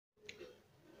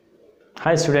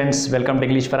Hi students, welcome to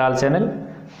English for all channel.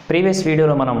 Previous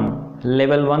వీడియోలో మనం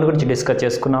level 1 గురించి discuss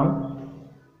చేసుకున్నాం.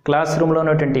 క్లాస్ రూమ్లో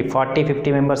ఉన్నటువంటి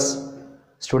 40-50 మెంబర్స్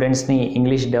స్టూడెంట్స్ని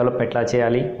ఇంగ్లీష్ డెవలప్ ఎట్లా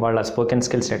చేయాలి, వాళ్ళ స్పోకెన్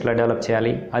స్కిల్స్ ఎట్లా డెవలప్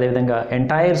చేయాలి, అదేవిధంగా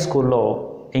ఎంటైర్ స్కూల్లో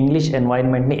ఇంగ్లీష్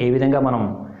ఎన్వైర్న్మెంట్ని ఏ విధంగా మనం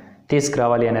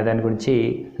తీసుకురావాలి అనే దాని గురించి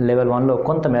లెవెల్ 1లో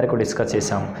కొంత మేరకు డిస్కస్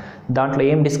చేసాం. దాంట్లో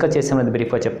ఏం డిస్కస్ చేసామనేది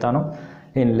బ్రీఫ్గా చెప్తాను.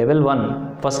 ఇన్ లెవెల్ 1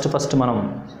 ఫస్ట్ మనం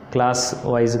క్లాస్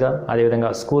వైజ్గా అదేవిధంగా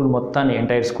స్కూల్ మొత్తాన్ని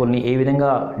ఎంటైర్ స్కూల్ని ఏ విధంగా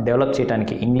డెవలప్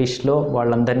చేయడానికి, ఇంగ్లీష్లో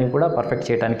వాళ్ళందరినీ కూడా పర్ఫెక్ట్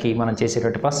చేయడానికి మనం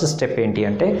చేసేటువంటి ఫస్ట్ స్టెప్ ఏంటి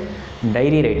అంటే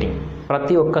డైరీ రైటింగ్.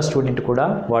 ప్రతి ఒక్క స్టూడెంట్ కూడా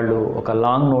వాళ్ళు ఒక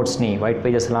long నోట్స్ని, white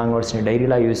pages long నోట్స్ని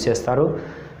డైరీలా use చేస్తారు.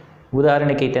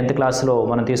 ఉదాహరణకి 10th క్లాస్లో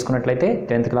మనం తీసుకున్నట్లయితే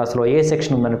 10th క్లాస్లో ఏ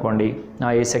సెక్షన్ ఉందనుకోండి, ఆ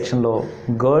ఏ సెక్షన్లో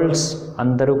గర్ల్స్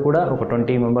అందరూ కూడా ఒక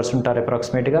 20 మెంబర్స్ ఉంటారు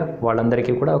అప్రాక్సిమేట్గా.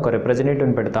 వాళ్ళందరికీ కూడా ఒక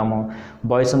రిప్రజెంటేటివ్ని పెడతాము.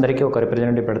 బాయ్స్ అందరికీ ఒక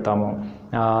రిప్రజెంటేటివ్ పెడతాము.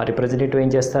 రిప్రజెంటేటివ్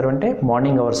ఏం చేస్తారు అంటే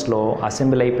మార్నింగ్ అవర్స్లో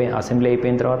అసెంబ్లీ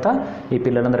అయిపోయిన తర్వాత ఈ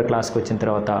పిల్లలందరూ క్లాస్కి వచ్చిన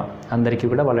తర్వాత అందరికీ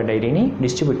కూడా వాళ్ళ డైరీని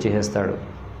డిస్ట్రిబ్యూట్ చేసేస్తాడు.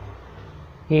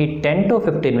 ఈ 10 to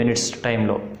 15 minutes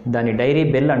టైంలో దాన్ని డైరీ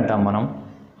బెల్ అంటాం.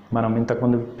 మనం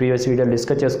ఇంతకుముందు ప్రీవియస్ వీడియోలో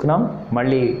డిస్కస్ చేసుకున్నాం.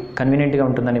 మళ్ళీ కన్వీనియంట్గా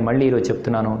ఉంటుందని మళ్ళీ ఈరోజు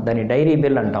చెప్తున్నాను. దాన్ని డైరీ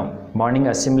బెల్ అంటాం. మార్నింగ్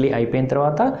అసెంబ్లీ అయిపోయిన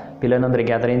తర్వాత పిల్లలందరూ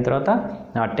గ్యాదర్ అయిన తర్వాత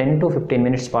ఆ 10 to 15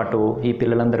 minutes పాటు ఈ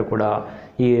పిల్లలందరూ కూడా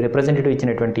ఈ రిప్రజెంటేటివ్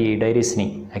ఇచ్చినటువంటి డైరీస్ని,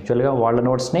 యాక్చువల్గా వాళ్ళ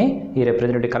నోట్స్ని ఈ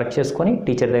రిప్రజెంటేటివ్ కరెక్ట్ చేసుకొని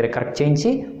టీచర్ దగ్గర కరెక్ట్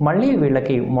చేయించి మళ్ళీ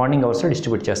వీళ్ళకి మార్నింగ్ అవర్స్లో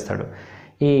డిస్ట్రిబ్యూట్ చేస్తాడు.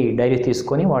 ఈ డైరీ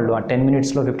తీసుకొని వాళ్ళు ఆ 10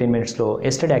 minutesలో 15 minutesలో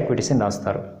ఎస్టర్డే యాక్టివిటీస్ని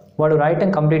రాస్తారు. వాళ్ళు రాయటం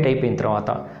కంప్లీట్ అయిపోయిన తర్వాత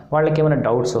వాళ్ళకి ఏమైనా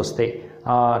డౌట్స్ వస్తే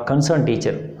ఆ కన్సర్న్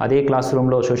టీచర్, అదే క్లాస్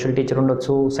రూమ్లో సోషల్ టీచర్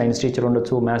ఉండొచ్చు, సైన్స్ టీచర్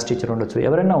ఉండొచ్చు, మ్యాథ్స్ టీచర్ ఉండొచ్చు,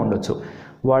 ఎవరైనా ఉండొచ్చు,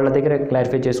 వాళ్ళ దగ్గర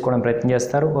క్లారిఫై చేసుకోవడం ప్రయత్నం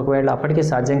చేస్తారు. ఒకవేళ అప్పటికీ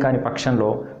సాధ్యం కాని పక్షంలో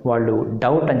వాళ్ళు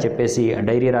డౌట్ అని చెప్పేసి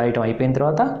డైరీ రాయటం అయిపోయిన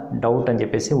తర్వాత డౌట్ అని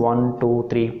చెప్పేసి 1, 2,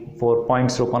 3, 4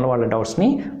 పాయింట్స్ రూపంలో వాళ్ళ డౌట్స్ని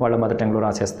వాళ్ళ మదర్ టంగ్లో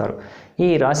రాసేస్తారు.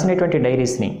 ఈ రాసినటువంటి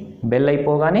డైరీస్ని బెల్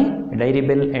అయిపోగానే, డైరీ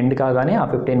బెల్ ఎండ్ కాగానే ఆ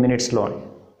 15 minutesలో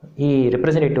ఈ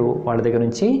రిప్రజెంటేటివ్ వాళ్ళ దగ్గర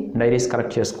నుంచి డైరీస్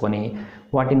కరెక్ట్ చేసుకొని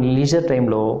వాటిని లీజర్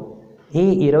టైంలో ఈ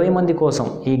 20 మంది కోసం,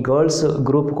 ఈ గర్ల్స్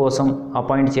గ్రూప్ కోసం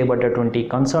అపాయింట్ చేయబడ్డటువంటి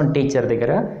కన్సర్న్ టీచర్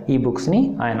దగ్గర ఈ బుక్స్ని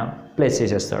ఆయన ప్లేస్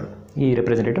చేసేస్తాడు. ఈ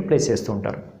రిప్రజెంటేటివ్ ప్లేస్ చేస్తూ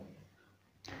ఉంటారు.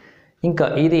 ఇంకా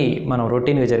ఇది మనం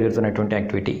రొటీన్గా జరుగుతున్నటువంటి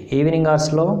యాక్టివిటీ. ఈవినింగ్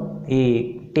అవర్స్లో ఈ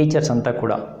టీచర్స్ అంతా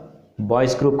కూడా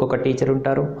బాయ్స్ గ్రూప్కి ఒక టీచర్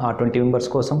ఉంటారు ఆ 20 members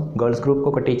కోసం, గర్ల్స్ గ్రూప్కి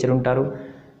ఒక టీచర్ ఉంటారు.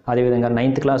 అదేవిధంగా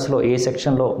 9th క్లాస్లో ఏ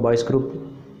సెక్షన్లో బాయ్స్ గ్రూప్,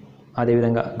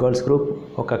 అదేవిధంగా గర్ల్స్ గ్రూప్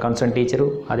ఒక కన్సర్న్ టీచరు,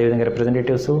 అదేవిధంగా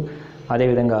రిప్రజెంటేటివ్స్,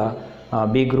 అదేవిధంగా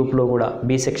బి గ్రూప్లో కూడా,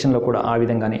 బి సెక్షన్లో కూడా ఆ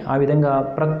విధంగా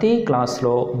ప్రతి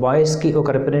క్లాస్లో బాయ్స్కి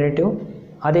ఒక రిప్రజెంటేటివ్,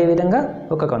 అదేవిధంగా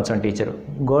ఒక కన్సర్న్ టీచరు,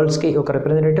 గర్ల్స్కి ఒక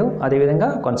రిప్రజెంటేటివ్, అదేవిధంగా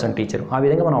కన్సర్న్ టీచరు, ఆ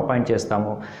విధంగా మనం అపాయింట్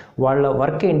చేస్తాము. వాళ్ళ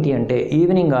వర్క్ ఏంటి అంటే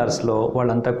ఈవినింగ్ అవర్స్లో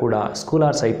వాళ్ళంతా కూడా స్కూల్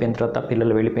అవర్స్ అయిపోయిన తర్వాత,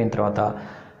 పిల్లలు వెళ్ళిపోయిన తర్వాత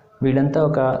వీళ్ళంతా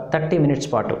ఒక 30 minutes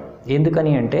పాటు,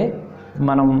 ఎందుకని అంటే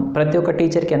మనం ప్రతి ఒక్క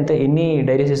టీచర్కి ఎన్ని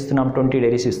డైరీస్ ఇస్తున్నాం, 20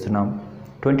 డైరీస్ ఇస్తున్నాం.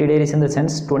 20 diaries in the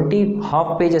sense 20 half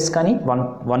pages కానీ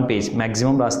 1 page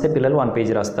మ్యాక్సిమం రాస్తే పిల్లలు 1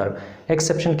 page రాస్తారు.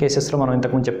 ఎక్సెప్షన్ కేసెస్లో మనం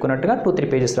ఇంతకుముందు చెప్పుకున్నట్టుగా 2-3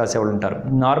 pages రాసేవాళ్ళు ఉంటారు.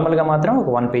 నార్మల్గా మాత్రం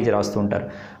ఒక 1 page రాస్తూ ఉంటారు.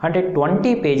 అంటే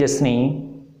 20 pagesని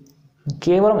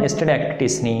కేవలం ఎస్టర్డే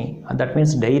యాక్టివిటీస్ని, దట్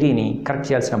మీన్స్ డైరీని కరెక్ట్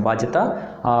చేయాల్సిన బాధ్యత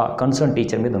ఆ కన్సర్న్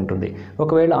టీచర్ మీద ఉంటుంది.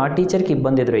 ఒకవేళ ఆ టీచర్కి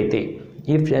ఇబ్బంది ఎదురైతే,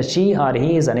 if she or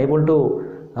he is unable to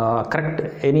correct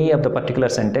any of the particular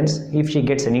sentence, if she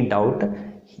gets any doubt,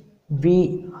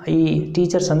 ఈ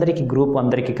టీచర్స్ గ్రూప్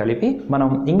అందరికీ కలిపి మనం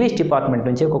ఇంగ్లీష్ డిపార్ట్మెంట్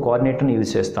నుంచి ఒక కోఆర్డినేటర్ని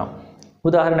యూజ్ చేస్తాం.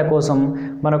 ఉదాహరణ కోసం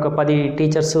మనకు 10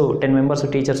 టీచర్స్, 10 members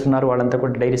టీచర్స్ ఉన్నారు, వాళ్ళంతా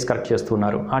కూడా డైరీస్ కరెక్ట్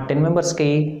చేస్తున్నారు. ఆ 10 membersకి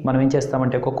మనం ఏం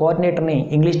చేస్తామంటే ఒక కోఆర్డినేటర్ని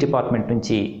ఇంగ్లీష్ డిపార్ట్మెంట్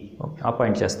నుంచి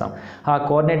అపాయింట్ చేస్తాం. ఆ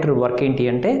కోఆర్డినేటర్ వర్క్ ఏంటి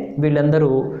అంటే వీళ్ళందరూ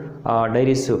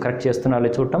డైరీస్ కరెక్ట్ చేస్తున్నారో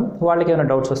చూడటం, వాళ్ళకి ఏమైనా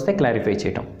డౌట్స్ వస్తే క్లారిఫై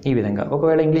చేయటం. ఈ విధంగా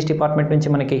ఒకవేళ ఇంగ్లీష్ డిపార్ట్మెంట్ నుంచి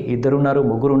మనకి 2 ఉన్నారు,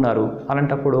 3 ఉన్నారు,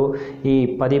 అలాంటప్పుడు ఈ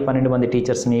 10-12 మంది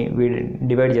టీచర్స్ని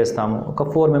డివైడ్ చేస్తాము. ఒక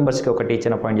 4 membersకి ఒక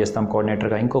టీచర్ని అపాయింట్ చేస్తాం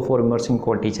కోఆర్డినేటర్గా, ఇంకో 4 members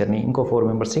ఇంకో టీచర్ని, ఇంకో 4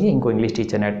 membersకి ఇంకో ఇంగ్లీష్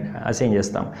టీచర్ని అసైన్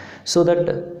చేస్తాం. సో దట్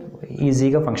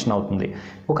ఈజీగా ఫంక్షన్ అవుతుంది.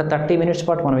 ఒక 30 minutes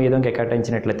పాటు మనం ఏదో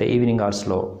కేటాయించినట్లయితే ఈవినింగ్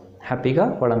అవర్స్లో హ్యాపీగా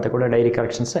వాళ్ళంతా కూడా డైరీ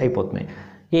కరెక్షన్స్ అయిపోతున్నాయి.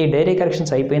 ఈ డైరీ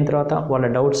కరెక్షన్స్ అయిపోయిన తర్వాత వాళ్ళ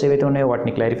డౌట్స్ ఏవైతే ఉన్నాయో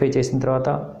వాటిని క్లారిఫై చేసిన తర్వాత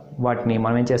వాటిని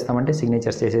మనం ఏం చేస్తామంటే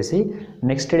సిగ్నేచర్స్ చేసేసి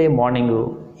నెక్స్ట్ డే మార్నింగ్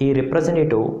ఈ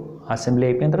రిప్రజెంటేటివ్ అసెంబ్లీ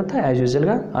అయిపోయిన తర్వాత యాజ్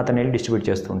యూజువల్గా అతను వెళ్ళి డిస్ట్రిబ్యూట్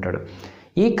చేస్తూ ఉంటాడు.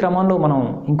 ఈ క్రమంలో మనం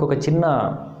ఇంకొక చిన్న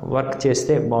వర్క్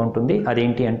చేస్తే బాగుంటుంది.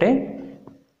 అదేంటి అంటే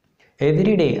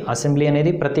ఎవ్రీడే అసెంబ్లీ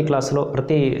అనేది ప్రతి క్లాసులో,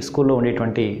 ప్రతి స్కూల్లో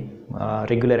ఉండేటువంటి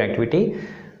రెగ్యులర్ యాక్టివిటీ.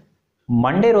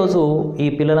 మండే రోజు ఈ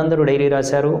పిల్లలందరూ డైరీ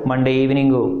రాశారు. మండే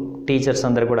ఈవినింగ్ టీచర్స్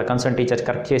అందరూ కూడా కన్సర్న్ టీచర్స్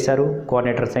కరెక్ట్ చేశారు,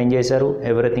 కోఆర్డినేటర్ సైన్ చేశారు,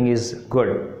 ఎవ్రీథింగ్ ఈజ్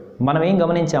గుడ్. మనం ఏం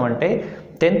గమనించామంటే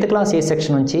 10th క్లాస్ ఏ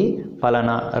సెక్షన్ నుంచి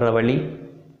పలానా రవళి,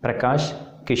 ప్రకాష్,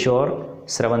 కిషోర్,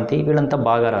 స్రవంతి వీళ్ళంతా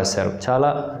బాగా రాశారు, చాలా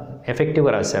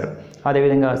ఎఫెక్టివ్గా రాశారు.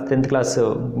 అదేవిధంగా 10th క్లాస్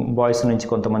బాయ్స్ నుంచి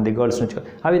కొంతమంది, గర్ల్స్ నుంచి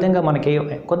ఆ విధంగా మనకి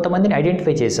కొంతమందిని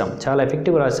ఐడెంటిఫై చేసాం, చాలా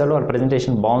ఎఫెక్టివ్గా రాశారు, వాళ్ళ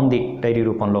ప్రజెంటేషన్ బాగుంది డైరీ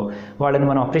రూపంలో, వాళ్ళని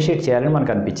మనం అప్రిషియేట్ చేయాలని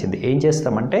మనకు అనిపించింది. ఏం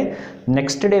చేస్తామంటే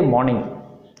next day morning,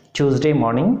 Tuesday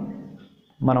morning,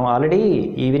 మనం ఆల్రెడీ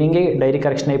ఈవినింగే డైరీ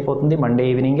కరెక్షన్ అయిపోతుంది, మండే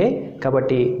ఈవినింగే,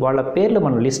 కాబట్టి వాళ్ళ పేర్లు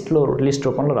మనం లిస్ట్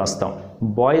రూపంలో రాస్తాం.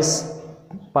 బాయ్స్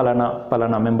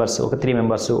పలానా మెంబర్స్, ఒక 3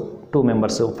 మెంబర్స్, 2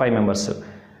 మెంబర్స్, 5 మెంబర్స్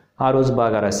ఆ రోజు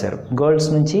బాగా రాశారు. గర్ల్స్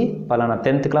నుంచి పలానా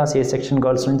 10th క్లాస్ ఏ సెక్షన్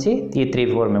గర్ల్స్ నుంచి ఈ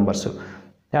 3-4 మెంబర్స్,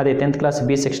 అదే 10th క్లాస్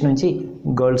బి సెక్షన్ నుంచి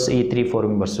గర్ల్స్ ఈ 3-4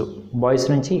 మెంబర్స్, బాయ్స్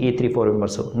నుంచి ఈ 3-4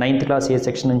 మెంబర్స్, 9th క్లాస్ ఏ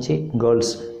సెక్షన్ నుంచి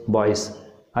గర్ల్స్ బాయ్స్,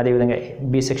 అదేవిధంగా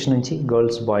బి సెక్షన్ నుంచి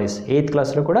గర్ల్స్ బాయ్స్, 8th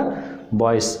క్లాస్లో కూడా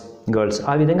బాయ్స్ గర్ల్స్.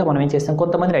 ఆ విధంగా మనం ఏం చేస్తాం,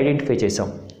 కొంతమందిని ఐడెంటిఫై చేసాం.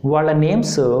 వాళ్ళ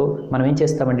నేమ్స్ మనం ఏం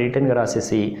చేస్తామంటే రిటర్న్గా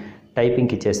రాసేసి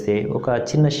టైపింగ్కి ఇచ్చేస్తే ఒక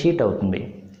చిన్న షీట్ అవుతుంది.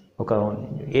 ఒక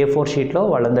A4 షీట్లో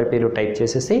వాళ్ళందరి పేరు టైప్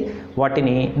చేసేసి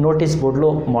వాటిని నోటీస్ బోర్డులో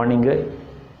మార్నింగ్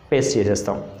పేస్ట్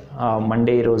చేసేస్తాం.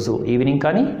 మండే రోజు ఈవినింగ్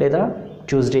కానీ లేదా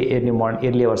ట్యూస్డే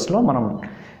ఎర్లీ అవర్స్లో మనం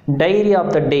డైరీ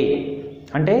ఆఫ్ ద డే,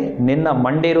 అంటే నిన్న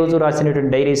మండే రోజు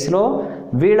రాసినటువంటి డైరీస్లో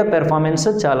వీళ్ళ పెర్ఫార్మెన్స్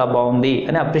చాలా బాగుంది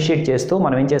అని అప్రిషియేట్ చేస్తూ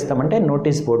మనం ఏం చేస్తామంటే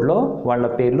నోటీస్ బోర్డులో వాళ్ళ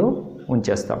పేర్లు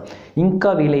ఉంచేస్తాం.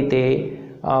 ఇంకా వీలైతే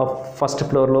ఫస్ట్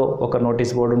ఫ్లోర్లో ఒక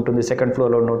నోటీస్ బోర్డు ఉంటుంది, సెకండ్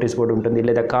ఫ్లోర్లో నోటీస్ బోర్డు ఉంటుంది,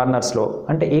 లేదా కార్నర్స్లో,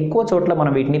 అంటే ఎక్కువ చోట్ల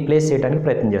మనం వీటిని ప్లేస్ చేయడానికి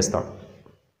ప్రయత్నం చేస్తాం.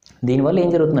 దీనివల్ల ఏం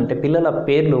జరుగుతుందంటే పిల్లల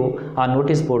పేర్లు ఆ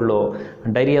నోటీస్ బోర్డులో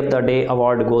diary of the day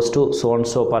award goes to so and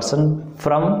so person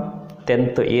from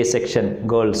 10th A section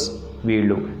girls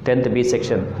వీళ్ళు, 10th బి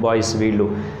సెక్షన్ బాయ్స్ వీళ్ళు,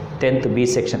 10th బి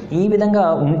సెక్షన్. ఈ విధంగా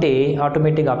ఉంటే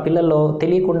ఆటోమేటిక్గా ఆ పిల్లల్లో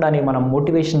తెలియకుండానే మనం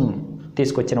మోటివేషన్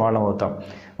తీసుకొచ్చిన వాళ్ళం అవుతాం.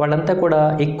 వాళ్ళంతా కూడా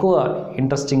ఎక్కువ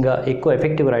ఇంట్రెస్టింగ్గా, ఎక్కువ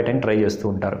ఎఫెక్టివ్గా రాయడానికి ట్రై చేస్తూ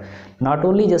ఉంటారు. Not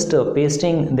only just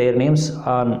pasting their names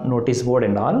on notice board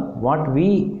and all, what we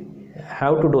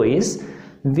have to do is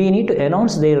we need to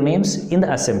announce their names in the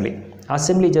assembly.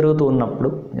 Assembly జరుగుతూ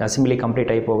ఉన్నప్పుడు, అసెంబ్లీ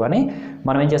కంప్లీట్ అయిపోగానే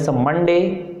మనం ఏం చేస్తాం, మండే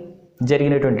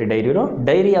జరిగినటువంటి డైరీలో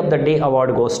diary of the day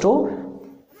award goes to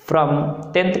from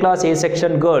 10th class A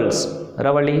section girls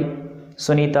Ravali,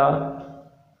 Sunitha,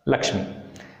 Lakshmi,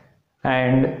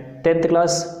 and 10th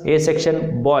class A section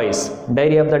boys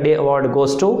diary of the day award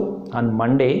goes to, on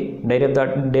Monday diary of the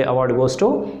day award goes to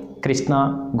Krishna,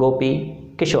 Gopi,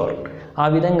 Kishore. ఆ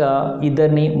విధంగా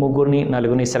ఇద్దరిని, ముగ్గురిని,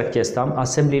 నలుగురిని select చేస్తాం,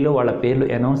 అసెంబ్లీలో వాళ్ళ పేర్లు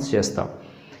announce చేస్తాం.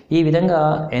 ఈ విధంగా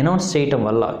అనౌన్స్ చేయటం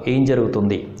వల్ల ఏం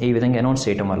జరుగుతుంది, ఈ విధంగా అనౌన్స్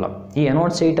చేయటం వల్ల, ఈ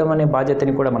అనౌన్స్ చేయటం అనే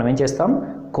బాధ్యతని కూడా మనం ఏం చేస్తాం,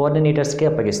 కోఆర్డినేటర్స్కే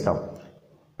అప్పగిస్తాం.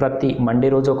 ప్రతి మండే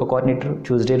రోజు ఒక కోఆర్డినేటర్,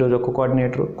 ట్యూస్డే రోజు ఒక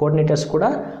కోఆర్డినేటర్స్ కూడా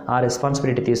ఆ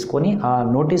రెస్పాన్సిబిలిటీ తీసుకొని ఆ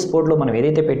నోటీస్ బోర్డులో మనం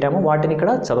ఏదైతే పెట్టామో వాటిని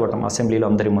ఇక్కడ చదవటం అసెంబ్లీలో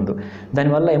అందరి ముందు.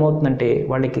 దానివల్ల ఏమవుతుందంటే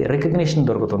వాళ్ళకి రికగ్నిషన్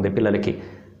దొరుకుతుంది, పిల్లలకి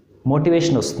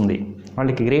మోటివేషన్ వస్తుంది,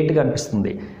 వాళ్ళకి గ్రేట్గా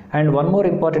అనిపిస్తుంది. And one more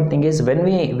important thing is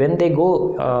when they go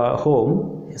home,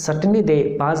 certainly they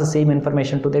pass the same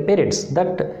information to their parents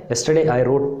that yesterday I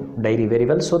wrote diary very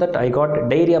well, so that I got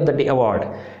diary of the day award.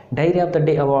 Diary of the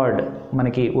day award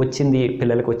మనకి వచ్చింది,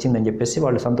 పిల్లలకి వచ్చింది అని చెప్పేసి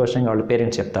వాళ్ళు సంతోషంగా వాళ్ళ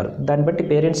parents చెప్తారు. దాన్ని బట్టి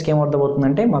పేరెంట్స్కి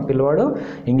ఏమర్థమవుతుందంటే మా పిల్లవాడు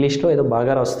ఇంగ్లీష్లో ఏదో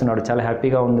బాగా రాస్తున్నాడు, చాలా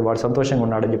హ్యాపీగా ఉంది, వాడు సంతోషంగా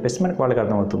ఉన్నాడు అని చెప్పేసి మనకి వాళ్ళకి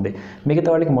అర్థమవుతుంది. మిగతా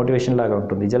వాళ్ళకి మోటివేషన్ లాగా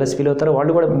ఉంటుంది, జలస్ ఫీల్ అవుతారు,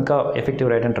 వాళ్ళు కూడా ఇంకా ఎఫెక్టివ్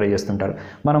రాయడానికి ట్రై చేస్తుంటారు.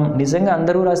 మనం నిజంగా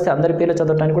అందరూ రాస్తే అందరి పేర్లు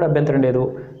చదవడానికి కూడా అభ్యంతరం లేదు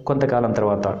కొంతకాలం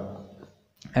తర్వాత.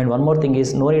 And one more thing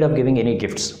is no need of giving any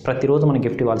gifts. ప్రతిరోజు మనం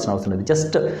గిఫ్ట్ ఇవ్వాల్సిన అవసరం లేదు,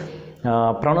 just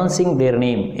pronouncing their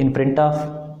name in front of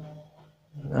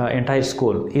entire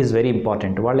school is very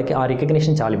important. వాళ్ళకి ఆ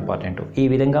రికగ్నిషన్ చాలా ఇంపార్టెంట్. ఈ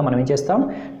విధంగా మనం ఏం చేస్తాం,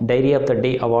 diary of the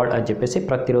day award అని చెప్పేసి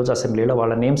ప్రతిరోజు అసెంబ్లీలో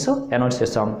వాళ్ళ నేమ్స్ అనౌన్స్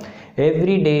చేస్తాం.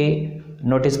 ఎవ్రీ డే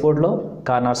నోటీస్ బోర్డులో,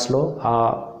 కార్నర్స్లో ఆ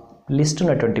లిస్ట్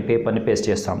ఉన్నటువంటి పేపర్ని పేస్ట్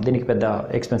చేస్తాం. దీనికి పెద్ద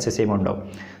ఎక్స్పెన్సెస్ ఏమి ఉండవు.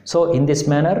 So in this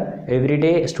manner every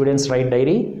day students right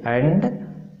dairy and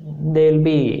they will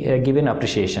be given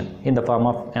appreciation in the form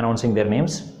of announcing their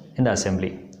names in the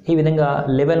assembly. ఈ విధంగా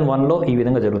లెవెల్ 1లో ఈ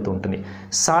విధంగా జరుగుతూ ఉంటుంది.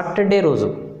 సాటర్డే రోజు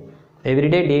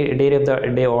everyday diary of the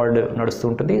day award నడుస్తూ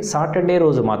ఉంటుంది. Saturday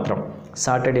రోజు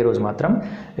మాత్రం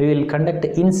we will conduct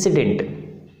incident.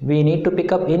 We need to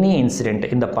pick up any incident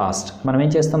in the past. మనం ఏం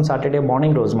చేస్తాం, సాటర్డే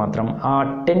మార్నింగ్ రోజు మాత్రం ఆ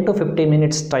 10 to 15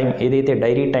 minutes టైం ఏదైతే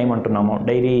డైరీ టైం అంటున్నామో,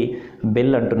 డైరీ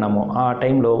బెల్ అంటున్నామో, ఆ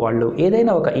టైంలో వాళ్ళు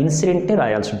ఏదైనా ఒక ఇన్సిడెంట్ని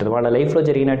రాయాల్సి ఉంటుంది. వాళ్ళ లైఫ్లో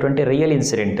జరిగినటువంటి real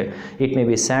incident, it may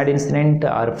be sad incident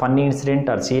are funny incident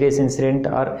are serious incident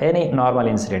or any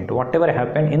normal incident, what ever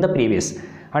happen in the previous.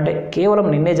 అంటే కేవలం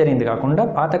నిన్నే జరిగింది కాకుండా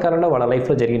పాతకాలంలో వాళ్ళ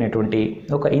లైఫ్లో జరిగినటువంటి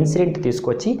ఒక ఇన్సిడెంట్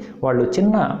తీసుకొచ్చి వాళ్ళు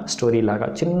చిన్న స్టోరీ లాగా,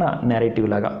 చిన్న నేరేటివ్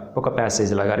లాగా, ఒక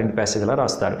ప్యాసేజ్ లాగా, 2 ప్యాసేజ్ లాగా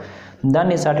రాస్తారు.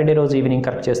 దాన్ని సాటర్డే రోజు ఈవినింగ్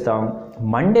కరెక్ట్ చేస్తాం.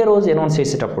 మండే రోజు అనౌన్స్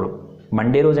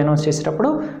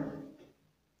చేసేటప్పుడు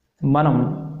మనం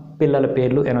పిల్లల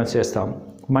పేర్లు అనౌన్స్ చేస్తాం.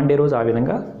 మండే రోజు ఆ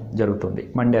విధంగా జరుగుతుంది.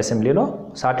 మండే అసెంబ్లీలో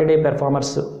సాటర్డే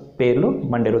పెర్ఫార్మర్స్ పేర్లు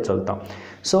మండే రోజు చదువుతాం.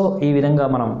 సో ఈ విధంగా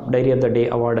మనం diary of the day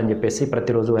award అని చెప్పేసి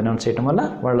ప్రతిరోజు అనౌన్స్ చేయడం వల్ల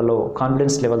వాళ్ళలో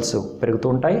కాన్ఫిడెన్స్ లెవెల్స్ పెరుగుతూ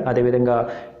ఉంటాయి. అదేవిధంగా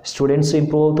స్టూడెంట్స్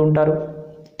ఇంప్రూవ్ అవుతుంటారు,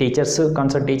 టీచర్స్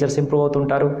కన్సర్న్ టీచర్స్ ఇంప్రూవ్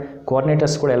అవుతుంటారు,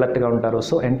 కోఆర్డినేటర్స్ కూడా అలర్ట్గా ఉంటారు.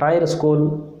 So entire school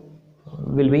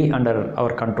will be under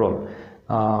our control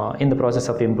in the process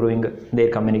of improving their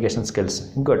communication skills.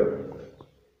 Good.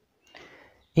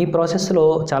 ఈ ప్రాసెస్లో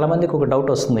చాలామందికి ఒక డౌట్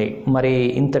వస్తుంది, మరి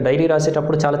ఇంత డైరీ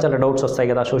రాసేటప్పుడు చాలా డౌట్స్ వస్తాయి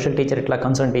కదా, సోషల్ టీచర్ ఎట్లా,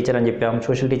 కన్సర్న్ టీచర్ అని చెప్పాం,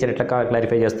 సోషల్ టీచర్ ఎట్లా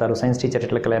క్లారిఫై చేస్తారు, సైన్స్ టీచర్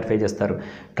ఎట్లా క్లారిఫై చేస్తారు.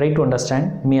 Try to understand.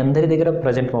 మీ అందరి దగ్గర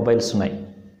ప్రజెంట్ మొబైల్స్ ఉన్నాయి.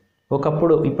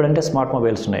 ఒకప్పుడు, ఇప్పుడంటే స్మార్ట్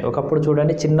మొబైల్స్ ఉన్నాయి, ఒకప్పుడు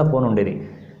చూడండి చిన్న ఫోన్ ఉండేది,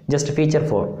 జస్ట్ ఫీచర్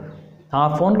ఫోన్. ఆ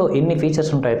ఫోన్లో ఎన్ని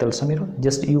ఫీచర్స్ ఉంటాయో తెలుసా మీరు?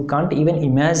 Just you can't even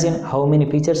imagine how many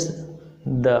features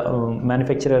the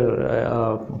manufacturer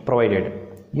provided.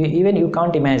 Even you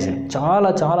can't imagine.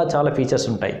 చాలా ఫీచర్స్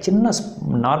ఉంటాయి చిన్న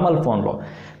నార్మల్ ఫోన్లో.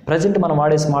 ప్రజెంట్ మనం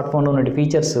వాడే స్మార్ట్ ఫోన్లో ఉన్న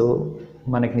ఫీచర్స్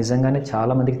మనకి నిజంగానే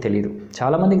చాలామందికి తెలియదు.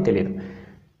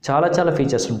 చాలా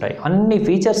ఫీచర్స్ ఉంటాయి. అన్ని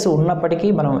ఫీచర్స్ ఉన్నప్పటికీ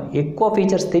మనం ఎక్కువ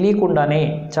ఫీచర్స్ తెలియకుండానే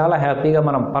చాలా హ్యాపీగా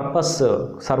మనం పర్పస్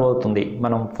సర్వ్ అవుతుంది.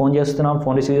 మనం ఫోన్ చేస్తున్నాం,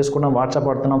 ఫోన్ రిసీవ్ చేసుకున్నాం, వాట్సాప్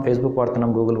వాడుతున్నాం, ఫేస్బుక్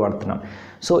వాడుతున్నాం, గూగుల్ వాడుతున్నాం.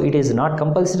 So it is not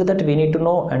compulsory that we need to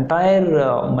know entire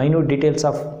minute details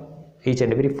of each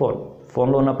and every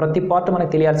ఫోన్లో ఉన్న ప్రతి పార్ట్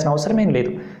మనకు తెలియాల్సిన అవసరం ఏం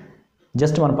లేదు.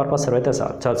 జస్ట్ మన పర్పస్ సర్వ్ అయితే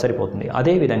సరిపోతుంది.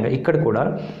 అదేవిధంగా ఇక్కడ కూడా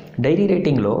డైరీ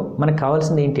రైటింగ్లో మనకు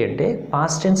కావాల్సింది ఏంటి అంటే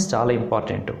పాస్ట్ టెన్స్ చాలా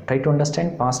important. Try to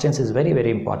understand past tense is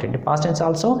very important. Past tense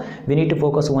also we need to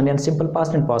focus only on simple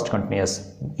past and past continuous.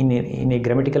 In a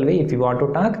grammatical way if you want to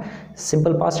talk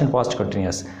simple past and past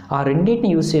continuous, ఆ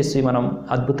రెండింటిని use చేసి మనం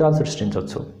అద్భుతాలు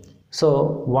సృష్టించవచ్చు. So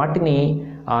వాటిని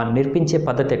నేర్పించే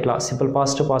పద్ధతి ఎట్లా, సింపుల్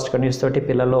పాస్ట్ కంటిన్యూస్ తోటి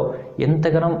పిల్లల్లో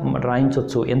ఎంతగానం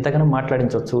రాయించవచ్చు, ఎంతగానం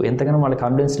మాట్లాడించవచ్చు, ఎంతగానం వాళ్ళ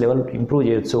కాన్ఫిడెన్స్ లెవెల్ ఇంప్రూవ్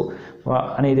చేయొచ్చు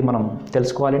అనేది మనం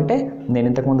తెలుసుకోవాలంటే నేను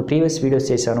ఇంతకుముందు ప్రీవియస్ వీడియోస్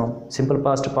చేశాను. సింపుల్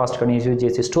పాస్ట్ కంటిన్యూస్ యూజ్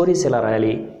చేసి స్టోరీస్ ఎలా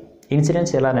రాయాలి,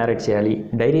 ఇన్సిడెంట్స్ ఎలా నేరేట్ చేయాలి,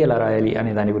 డైరీ ఎలా రాయాలి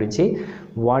అనే దాని గురించి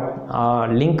ఆ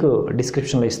లింక్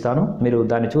డిస్క్రిప్షన్లో ఇస్తాను. మీరు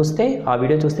దాన్ని చూస్తే, ఆ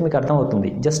వీడియో చూస్తే మీకు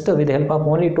అర్థమవుతుంది. Just with help of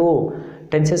only 2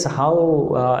 tenses how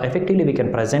effectively we can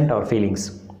present our feelings.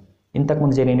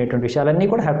 ఇంతకుముందు జరిగినటువంటి విషయాలన్నీ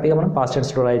కూడా హ్యాపీగా మనం పాస్ట్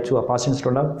టెన్స్లో రాయొచ్చు. ఆ పాస్ట్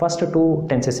టెన్స్లో ఫస్ట్ 2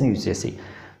 టెన్సెస్ని యూజ్ చేసి.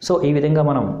 సో ఈ విధంగా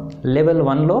మనం లెవెల్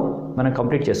 1లో మనం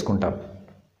కంప్లీట్ చేసుకుంటాం.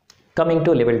 Coming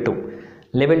to level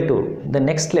 2 the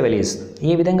next level is,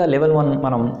 ఈ విధంగా లెవెల్ 1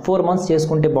 మనం 4 months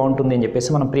చేసుకుంటే బాగుంటుంది అని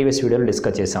చెప్పేసి మనం ప్రీవియస్ వీడియోలో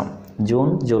డిస్కస్ చేసాం.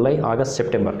 June, July, August,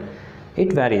 September.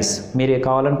 It varies. మీరు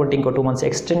కావాలనుకుంటే ఇంకో 2 months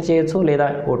ఎక్స్టెండ్ చేయొచ్చు, లేదా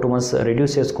ఓ 2 months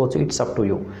రెడ్యూస్ చేసుకోవచ్చు. It's up to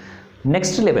you.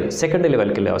 Next level second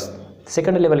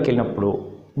లెవెల్కి వెళ్ళినప్పుడు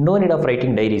no need of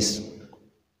writing diaries.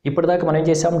 ఇప్పటిదాకా మనం ఏం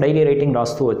చేసాం, డైరీ రైటింగ్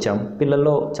రాస్తూ వచ్చాం.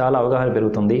 పిల్లల్లో చాలా అవగాహన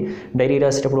పెరుగుతుంది. డైరీ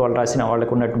రాసేటప్పుడు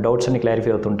వాళ్ళకు ఉన్న డౌట్స్ అన్ని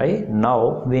క్లారిఫై అవుతుంటాయి. Now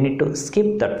we need to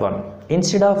skip that one.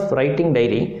 Instead of writing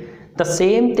dairy, the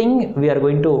same thing we are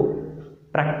going to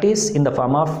practice in the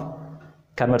form of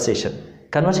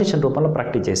conversation రూపంలో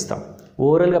ప్రాక్టీస్ చేస్తాం,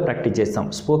 ఓరల్గా ప్రాక్టీస్ చేస్తాం,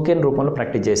 స్పోకెన్ రూపంలో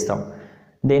ప్రాక్టీస్ చేస్తాం.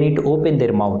 They need to open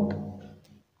there mouth.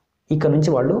 ఇక్కడ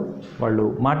నుంచి వాళ్ళు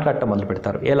మాట్లాడటం మొదలు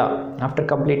పెడతారు. ఎలా? After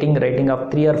completing writing of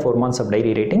 3 or 4 months of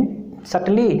dairy writing,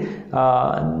 certainly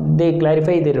they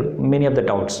clarify there many of the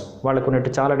doubts. వాళ్ళకు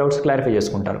ఉన్నట్టు చాలా డౌట్స్ క్లారిఫై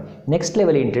చేసుకుంటారు. నెక్స్ట్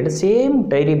లెవెల్ ఏంటంటే సేమ్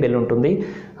డైరీ బెల్ ఉంటుంది.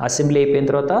 అసెంబ్లీ అయిపోయిన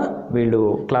తర్వాత వీళ్ళు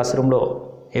క్లాస్ రూమ్లో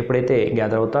ఎప్పుడైతే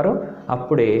గ్యాదర్ అవుతారో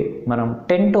అప్పుడే మనం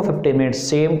 10 to 15 minutes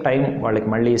సేమ్ టైం వాళ్ళకి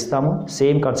మళ్ళీ ఇస్తాము.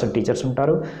 సేమ్ కన్సర్న్ టీచర్స్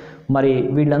ఉంటారు. మరి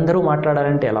వీళ్ళందరూ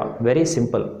మాట్లాడాలంటే ఎలా? Very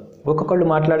simple. ఒక్కొక్కళ్ళు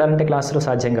మాట్లాడాలంటే క్లాసులో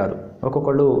సాధ్యం కాదు.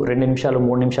 ఒక్కొక్కళ్ళు 2 నిమిషాలు,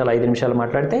 3 నిమిషాలు, 5 నిమిషాలు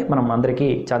మాట్లాడితే మనం అందరికీ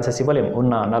ఛాన్సెస్ ఇవ్వలేం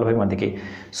ఉన్న 40 మందికి.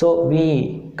 So we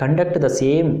conduct the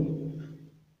same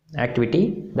activity,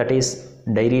 that is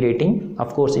dairy writing.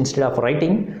 Of course instead of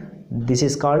writing, this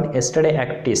is called yesterday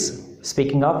activities.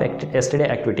 Speaking of yesterday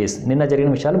activities, నిన్న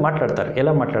జరిగిన విషయాలు మాట్లాడతారు.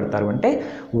 ఎలా మాట్లాడతారు అంటే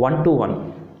 1 to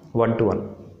 1.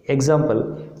 ఎగ్జాంపుల్,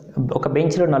 ఒక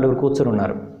బెంచ్లో 4 కూర్చొని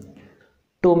ఉన్నారు.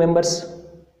 2 members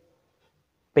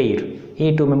పెయిర్. ఈ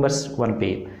 2 members 1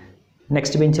 పెయిర్.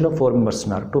 నెక్స్ట్ బెంచ్లో 4 members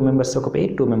ఉన్నారు. 2 members ఒక పెయిర్,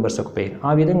 2 members ఒక పెయిర్.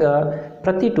 ఆ విధంగా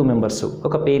ప్రతి 2 members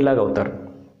ఒక పెయిర్ లాగా అవుతారు.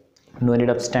 No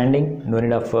need of standing, no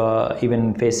need of even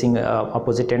facing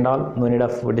opposite and all, no need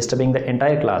of disturbing the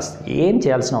entire class. ఏం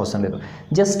చేయాల్సిన అవసరం లేదు.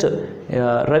 జస్ట్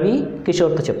రవి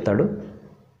కిషోర్కి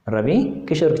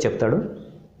చెప్తాడు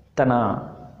తన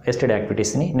ఎస్టర్డే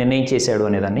యాక్టివిటీస్ని, నిన్న ఏం చేశాడు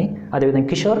అనేదాన్ని. అదేవిధంగా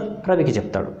కిషోర్ రవికి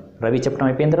చెప్తాడు. రవి చెప్పడం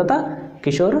అయిపోయిన తర్వాత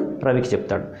కిషోర్ రవికి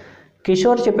చెప్తాడు.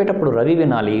 కిషోర్ చెప్పేటప్పుడు రవి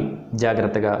వినాలి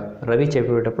జాగ్రత్తగా, రవి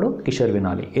చెప్పేటప్పుడు కిషోర్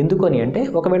వినాలి. ఎందుకని అంటే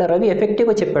ఒకవేళ రవి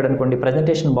ఎఫెక్టివ్గా చెప్పాడు అనుకోండి,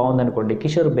 ప్రజెంటేషన్ బాగుందనుకోండి,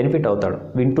 కిషోర్ బెనిఫిట్ అవుతాడు,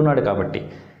 వింటున్నాడు కాబట్టి.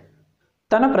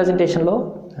 తన ప్రజెంటేషన్లో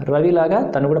రవిలాగా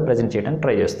తను కూడా ప్రజెంట్ చేయడానికి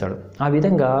ట్రై చేస్తాడు. ఆ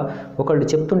విధంగా ఒకళ్ళు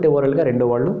చెప్తుంటే ఓరల్గా రెండో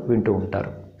వాళ్ళు వింటూ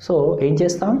ఉంటారు. సో ఏం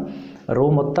చేస్తాం, రో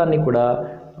మొత్తాన్ని కూడా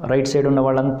రైట్ సైడ్ ఉన్న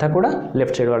వాళ్ళంతా కూడా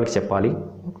లెఫ్ట్ సైడ్ వాళ్ళకి చెప్పాలి.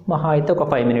 మహా అయితే ఒక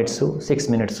 5 minutes 6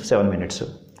 minutes 7 minutes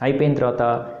అయిపోయిన తర్వాత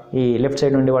ఈ లెఫ్ట్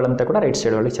సైడ్ ఉండే వాళ్ళంతా కూడా రైట్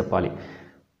సైడ్ వాళ్ళకి చెప్పాలి.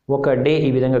 ఒక డే ఈ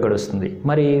విధంగా గడుస్తుంది.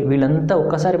 మరి వీళ్ళంతా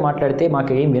ఒక్కసారి మాట్లాడితే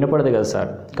మాకు ఏం వినపడదు కదా సార్,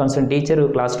 కన్సర్న్ టీచర్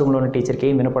క్లాస్ రూమ్లో ఉన్న టీచర్కి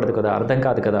ఏం వినపడదు కదా, అర్థం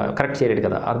కాదు కదా, కరెక్ట్ చేయలేదు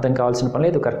కదా, అర్థం కావాల్సిన పని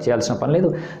లేదు, కరెక్ట్ చేయాల్సిన పని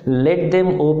లేదు. Let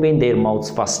them open there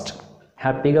mouths first.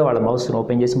 హ్యాపీగా వాళ్ళ మౌస్ని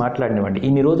ఓపెన్ చేసి మాట్లాడినివ్వండి.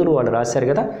 ఇన్ని రోజులు వాళ్ళు రాశారు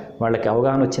కదా, వాళ్ళకి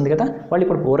అవగాహన వచ్చింది కదా, వాళ్ళు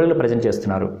ఇప్పుడు ఓరల్గా ప్రజెంట్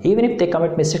చేస్తున్నారు. Even if they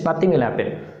commit mistake nothing will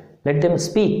happen. Let them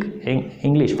speak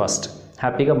English first.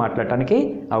 హ్యాపీగా మాట్లాడటానికి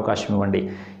అవకాశం ఇవ్వండి.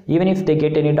 Even if they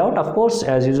get any doubt, of course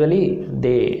as usually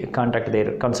they contact there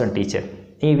concern teacher.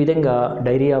 ఈ విధంగా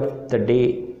diary of the day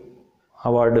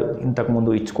award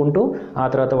ఇంతకుముందు ఇచ్చుకుంటూ ఆ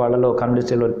తర్వాత వాళ్ళలో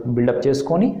కాన్ఫిడెన్స్ లెవెల్ బిల్డప్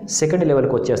చేసుకొని సెకండ్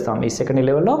లెవెల్కి వచ్చేస్తాం. ఈ సెకండ్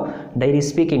లెవెల్లో డైరీ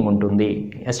స్పీకింగ్ ఉంటుంది,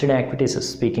 ఎస్టర్డే యాక్టివిటీస్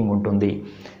స్పీకింగ్ ఉంటుంది.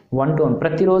 1-to-1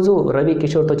 ప్రతిరోజు రవి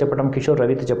కిషోర్తో చెప్పడం, కిషోర్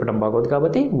రవితో చెప్పడం బాగోదు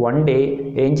కాబట్టి 1 డే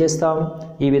ఏం చేస్తాం,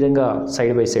 ఈ విధంగా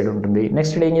సైడ్ బై సైడ్ ఉంటుంది.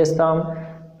 నెక్స్ట్ డే ఏం చేస్తాం,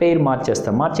 పేరు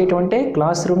మార్చేస్తాం. మార్చేయటం అంటే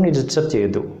క్లాస్ రూమ్ని డిస్టర్బ్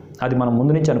చేయొద్దు, అది మనం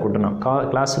ముందు నుంచి అనుకుంటున్నాం.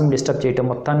 క్లాస్ రూమ్ డిస్టర్బ్ చేయటం,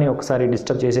 మొత్తాన్ని ఒకసారి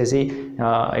డిస్టర్బ్ చేసేసి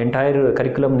ఎంటైర్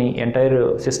కరికులంని, ఎంటైర్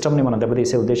సిస్టమ్ని మనం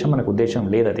దెబ్బతీసే మనకు ఉద్దేశం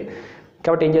లేదు అది.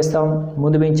 కాబట్టి ఏం చేస్తాం,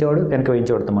 ముందు బెంచేవాడు వెనక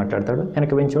బెంచేవాడితో మాట్లాడతాడు,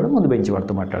 వెనక బెంచేవాడు ముందు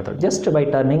బెంచేవాడితో మాట్లాడతాడు, just by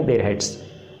turning there heads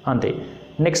అంతే.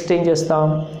 నెక్స్ట్ ఏం చేస్తాం,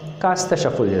 కాస్త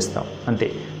షఫుల్ చేస్తాం అంతే.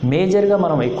 మేజర్గా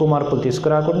మనం ఎక్కువ మార్పులు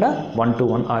తీసుకురాకుండా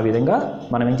 1-to-1 ఆ విధంగా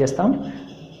మనం ఏం చేస్తాం,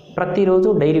 ప్రతిరోజు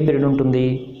డైరీ పీరియడ్ ఉంటుంది,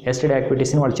 ఎస్టర్డే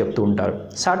యాక్టివిటీస్ని వాళ్ళు చెప్తూ ఉంటారు.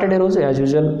 సాటర్డే రోజు యాజ్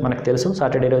యూజువల్ మనకు తెలుసు,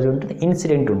 సాటర్డే రోజు ఉంటుంది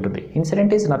ఇన్సిడెంట్ ఉంటుంది.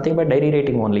 Incident is nothing but dairy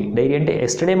writing only. Dairy అంటే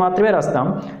ఎస్టర్డే మాత్రమే రాస్తాం,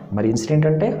 మరి ఇన్సిడెంట్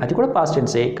అంటే అది కూడా పాస్ట్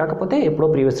టెన్సే, కాకపోతే ఎప్పుడో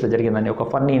ప్రీవియస్లో జరిగిందని ఒక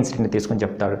ఫన్నీ ఇన్సిడెంట్ తీసుకొని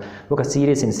చెప్తాడు, ఒక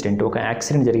సీరియస్ ఇన్సిడెంట్, ఒక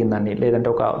యాక్సిడెంట్ జరిగిందని, లేదంటే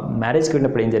ఒక మ్యారేజ్కి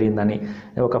వెళ్ళినప్పుడు ఏం జరిగిందని,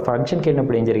 ఒక ఫంక్షన్కి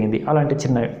వెళ్ళినప్పుడు ఏం జరిగింది, అలాంటి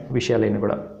చిన్న విషయాలైనా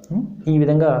కూడా. ఈ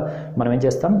విధంగా మనం ఏం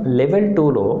చేస్తాం, లెవెల్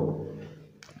 2లో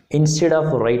instead of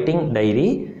writing dairy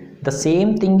the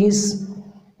same thing is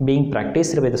being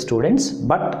practiced by the students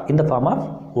but in the form of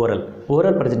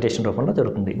oral presentation రూపంలో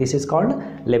జరుగుతుంది. This is called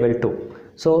level 2.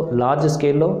 So large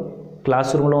స్కేల్లో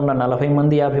క్లాస్ రూమ్లో ఉన్న 40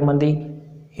 మంది 50 మంది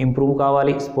ఇంప్రూవ్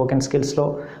కావాలి స్పోకెన్ స్కిల్స్లో.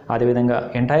 అదేవిధంగా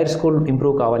ఎంటైర్ స్కూల్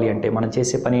ఇంప్రూవ్ కావాలి అంటే మనం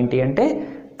చేసే పని ఏంటి అంటే,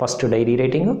 ఫస్ట్ డైరీ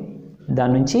రైటింగ్,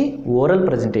 దాని నుంచి ఓరల్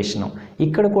ప్రజెంటేషను.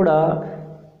 ఇక్కడ కూడా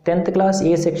 10th క్లాస్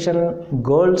ఏ సెక్షన్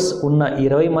గర్ల్స్ ఉన్న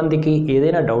 20 మందికి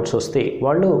ఏదైనా డౌట్స్ వస్తే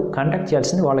వాళ్ళు కాంటాక్ట్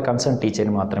చేయాల్సింది వాళ్ళ కన్సర్న్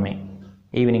టీచర్ని మాత్రమే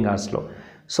ఈవినింగ్ అవర్స్లో.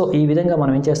 సో ఈ విధంగా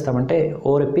మనం ఏం చేస్తామంటే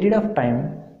over a period of time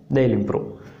they will improve.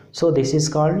 So this is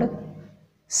called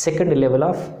second level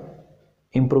of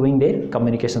improving their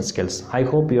communication skills. I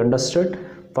hope you understood.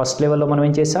 First లెవెల్లో మనం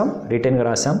ఏం చేసాం, రిటర్న్గా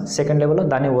రాసాం. సెకండ్ లెవెల్లో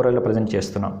దాన్ని ఓరల్గా ప్రజెంట్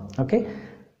చేస్తున్నాం. Okay,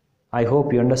 I hope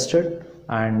you understood,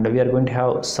 and we are going to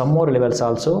have some more levels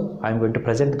also. I am going to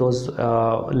present those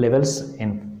levels in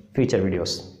future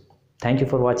videos. Thank you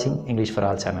for watching English for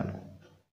All channel.